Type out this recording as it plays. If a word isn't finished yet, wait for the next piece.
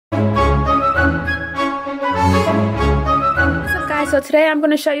so today I'm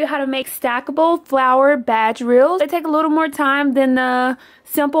going to show you how to make stackable flower badge reels. They take a little more time than the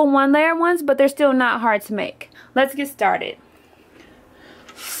simple one layer ones, but they're still not hard to make. Let's get started.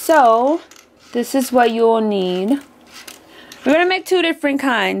 So this is what you'll need. We're going to make two different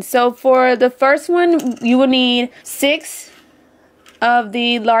kinds. So for the first one, you will need 6 of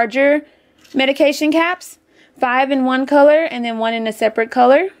the larger medication caps, 5 in one color and then 1 in a separate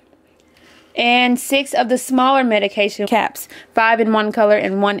color. And 6 of the smaller medication caps, 5 in one color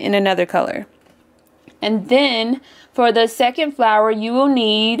and 1 in another color. And then for the second flower, you will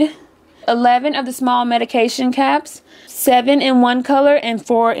need 11 of the small medication caps, 7 in one color and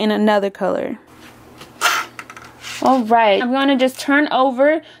 4 in another color. Alright, I'm going to just turn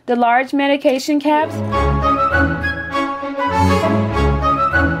over the large medication caps.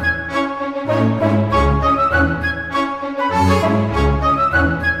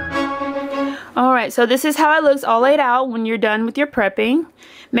 Alright, so this is how it looks all laid out when you're done with your prepping.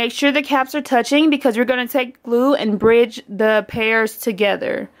 Make sure the caps are touching because we're going to take glue and bridge the pairs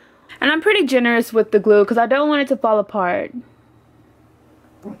together. And I'm pretty generous with the glue because I don't want it to fall apart.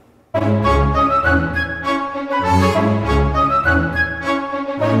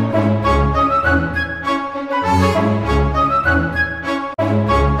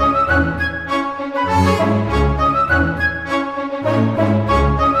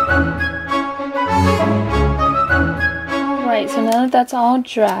 So now that that's all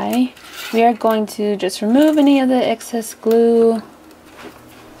dry, we are going to just remove any of the excess glue.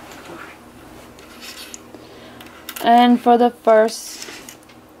 And for the first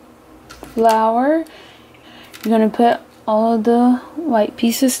flower, you're going to put all of the white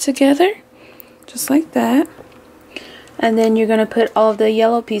pieces together, just like that. And then you're going to put all of the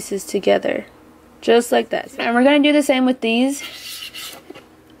yellow pieces together, just like that. And we're going to do the same with these.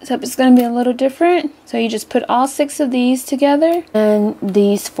 Except it's going to be a little different. So you just put all 6 of these together and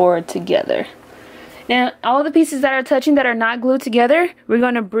these 4 together. Now all the pieces that are touching that are not glued together, we're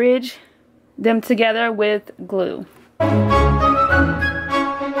going to bridge them together with glue.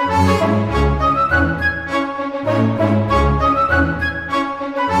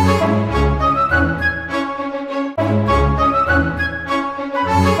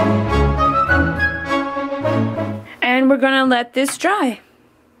 And we're going to let this dry.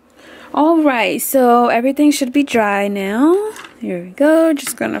 Alright, so everything should be dry now. Here we go,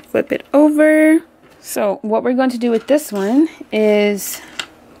 just gonna flip it over. So what we're going to do with this one is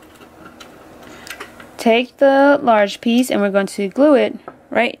take the large piece and we're going to glue it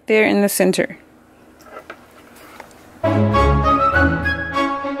right there in the center.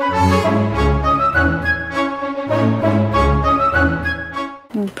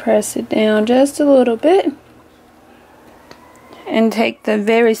 And press it down just a little bit. And take the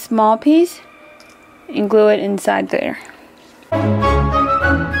very small piece and glue it inside there.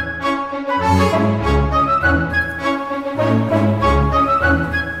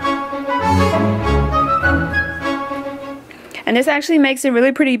 And this actually makes a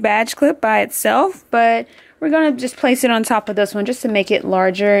really pretty badge clip by itself, but we're going to just place it on top of this one just to make it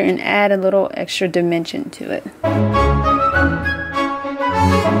larger and add a little extra dimension to it.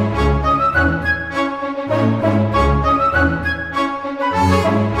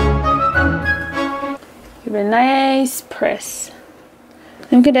 Give it a nice press.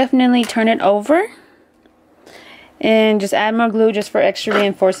 You can definitely turn it over and just add more glue just for extra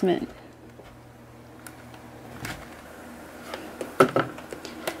reinforcement.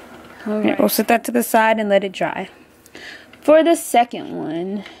 Alright, we'll set that to the side and let it dry. For the second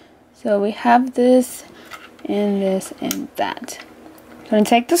one, so we have this and this and that. I'm going to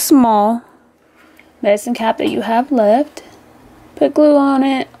take the small medicine cap that you have left, put glue on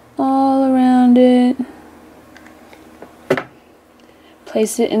it all around it.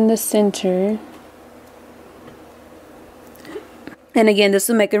 Place it in the center. And again, this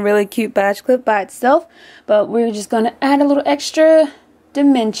will make a really cute badge clip by itself, but we're just going to add a little extra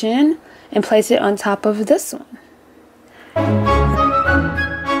dimension and place it on top of this one.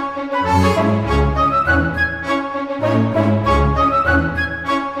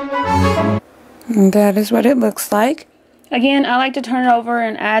 And that is what it looks like. Again, I like to turn it over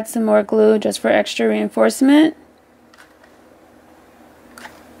and add some more glue just for extra reinforcement.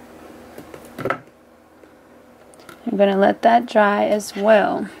 I'm going to let that dry as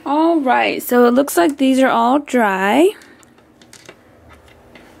well. Alright, so it looks like these are all dry.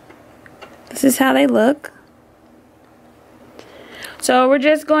 This is how they look. So we're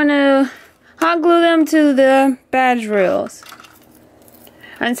just going to hot glue them to the badge reels.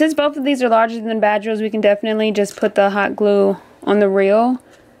 And since both of these are larger than badge reels, we can definitely just put the hot glue on the reel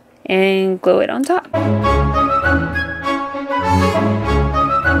and glue it on top.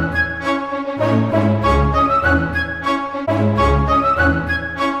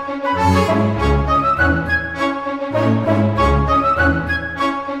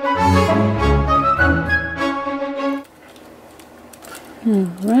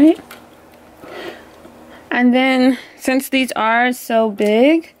 And then, since these are so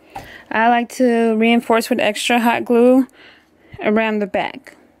big, I like to reinforce with extra hot glue around the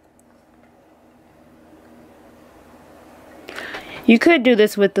back. You could do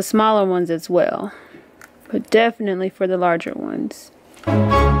this with the smaller ones as well, but definitely for the larger ones.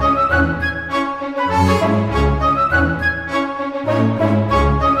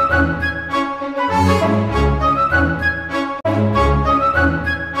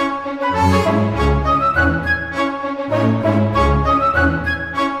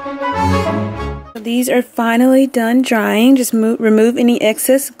 These are finally done drying. Just remove any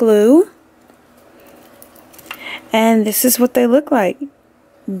excess glue. And this is what they look like.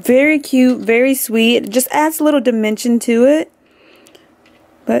 Very cute, very sweet. It just adds a little dimension to it.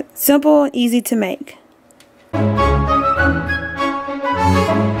 But simple and easy to make.